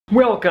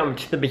Welcome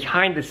to the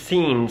behind the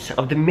scenes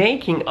of the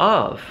making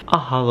of a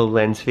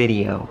HoloLens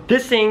video.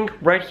 This thing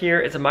right here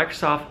is a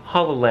Microsoft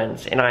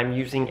HoloLens, and I'm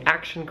using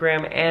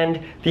ActionGram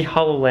and the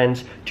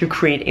HoloLens to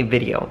create a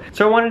video.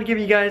 So I wanted to give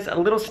you guys a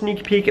little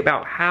sneak peek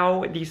about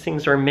how these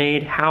things are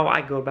made, how I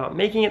go about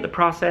making it, the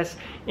process,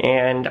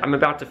 and I'm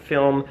about to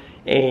film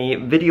a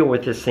video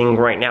with this thing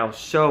right now,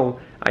 so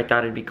I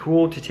thought it'd be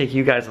cool to take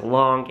you guys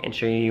along and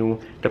show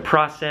you the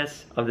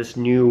process of this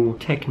new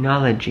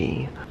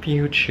technology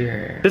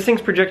future. This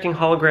thing's projecting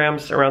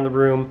holograms around the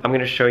room. I'm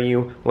gonna show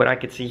you what I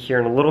could see here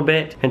in a little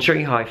bit and show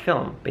you how I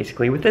film,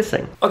 basically, with this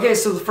thing. Okay,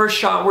 so the first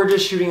shot we're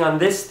just shooting on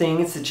this thing,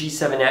 it's the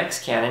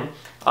G7X Canon.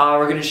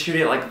 We're gonna shoot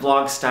it like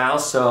vlog style,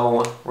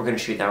 so we're gonna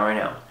shoot that right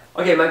now.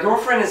 Okay, my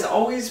girlfriend has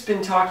always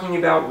been talking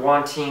about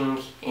wanting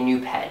a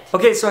new pet.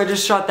 Okay, so I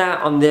just shot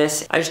that on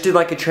this. I just did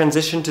like a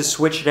transition to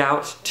switch it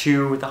out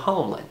to the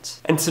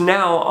HoloLens. And so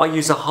now I'll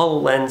use a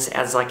HoloLens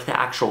as like the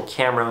actual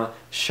camera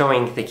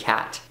showing the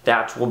cat.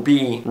 That will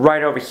be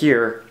right over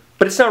here,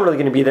 but it's not really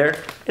gonna be there.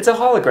 It's a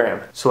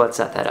hologram. So let's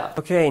set that up.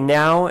 Okay,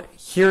 now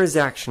here is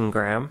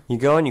ActionGram. You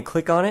go and you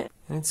click on it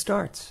and it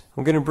starts.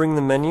 I'm gonna bring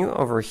the menu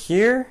over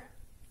here,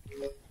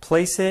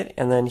 place it,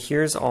 and then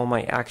here's all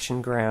my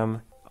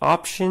ActionGram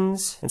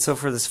options. And so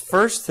for this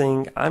first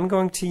thing, I'm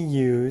going to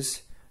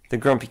use the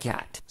Grumpy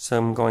Cat. So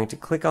I'm going to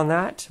click on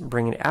that,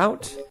 bring it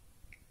out.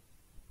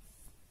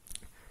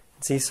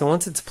 See, so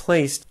once it's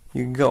placed,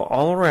 you can go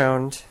all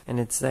around and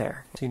it's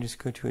there. So you just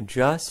go to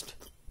adjust,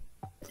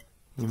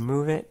 you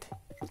move it.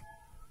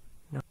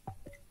 No.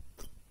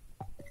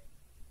 I'm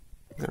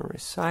gonna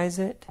resize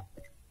it.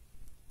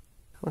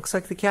 Looks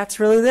like the cat's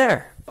really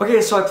there.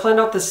 Okay, so I planned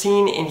out the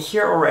scene in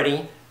here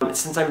already.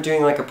 Since I'm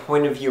doing like a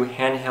point of view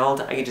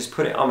handheld, I can just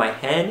put it on my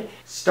head.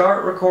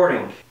 Start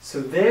recording.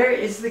 So there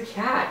is the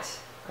cat.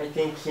 I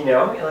think, you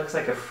know, it looks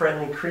like a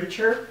friendly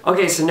creature.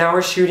 Okay, so now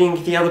we're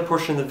shooting the other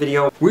portion of the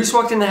video. We just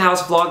walked in the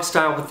house vlog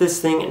style with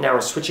this thing, and now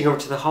we're switching over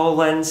to the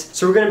HoloLens.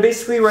 So we're gonna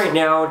basically right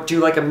now do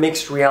like a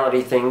mixed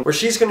reality thing, where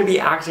she's gonna be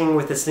acting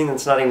with this thing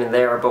that's not even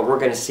there, but we're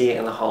gonna see it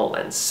in the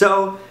HoloLens.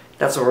 So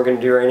that's what we're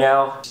gonna do right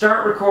now.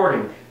 Start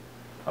recording.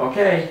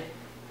 Okay,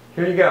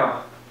 here you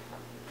go.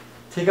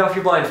 Take off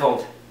your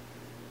blindfold.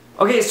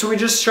 Okay, so we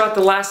just shot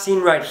the last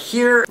scene right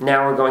here.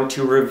 Now we're going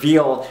to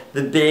reveal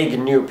the big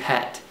new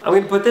pet. I'm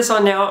going to put this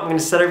on now, I'm going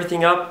to set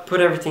everything up,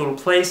 put everything in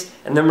place,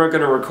 and then we're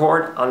going to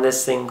record on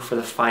this thing for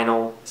the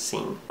final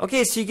scene.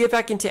 Okay, so you get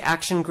back into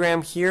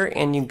ActionGram here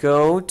and you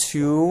go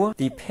to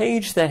the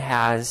page that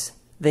has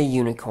the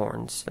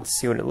unicorns. Let's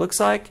see what it looks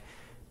like.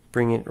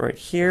 Bring it right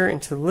here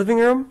into the living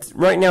room.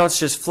 Right now it's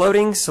just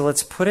floating, so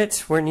let's put it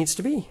where it needs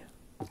to be.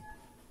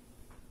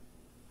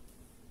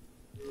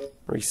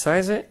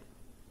 Resize it.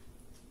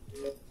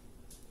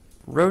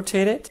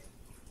 Rotate it.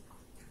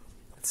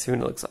 Let's see what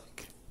it looks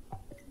like.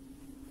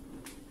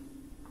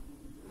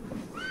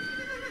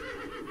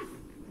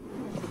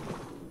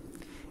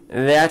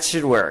 That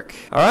should work.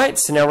 Alright,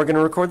 so now we're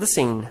gonna record the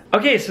scene.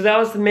 Okay, so that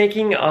was the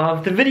making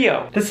of the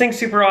video. This thing's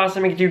super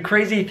awesome. You can do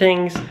crazy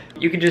things.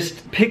 You can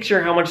just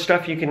picture how much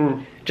stuff you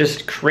can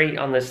just create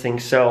on this thing.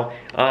 So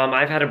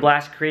I've had a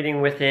blast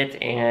creating with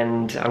it,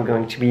 and I'm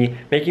going to be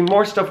making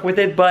more stuff with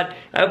it, but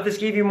I hope this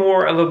gave you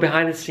more of a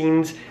behind the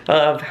scenes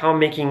of how I'm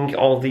making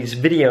all these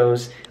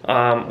videos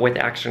with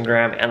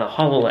ActionGram and the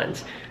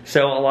HoloLens.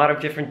 So a lot of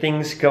different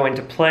things go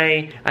into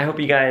play. I hope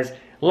you guys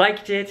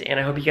liked it, and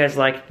I hope you guys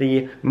liked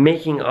the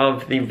making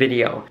of the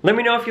video. Let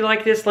me know if you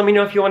like this. Let me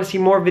know if you want to see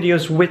more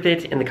videos with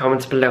it in the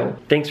comments below.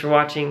 Thanks for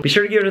watching. Be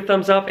sure to give it a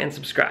thumbs up and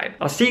subscribe.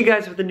 I'll see you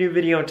guys with a new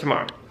video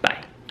tomorrow.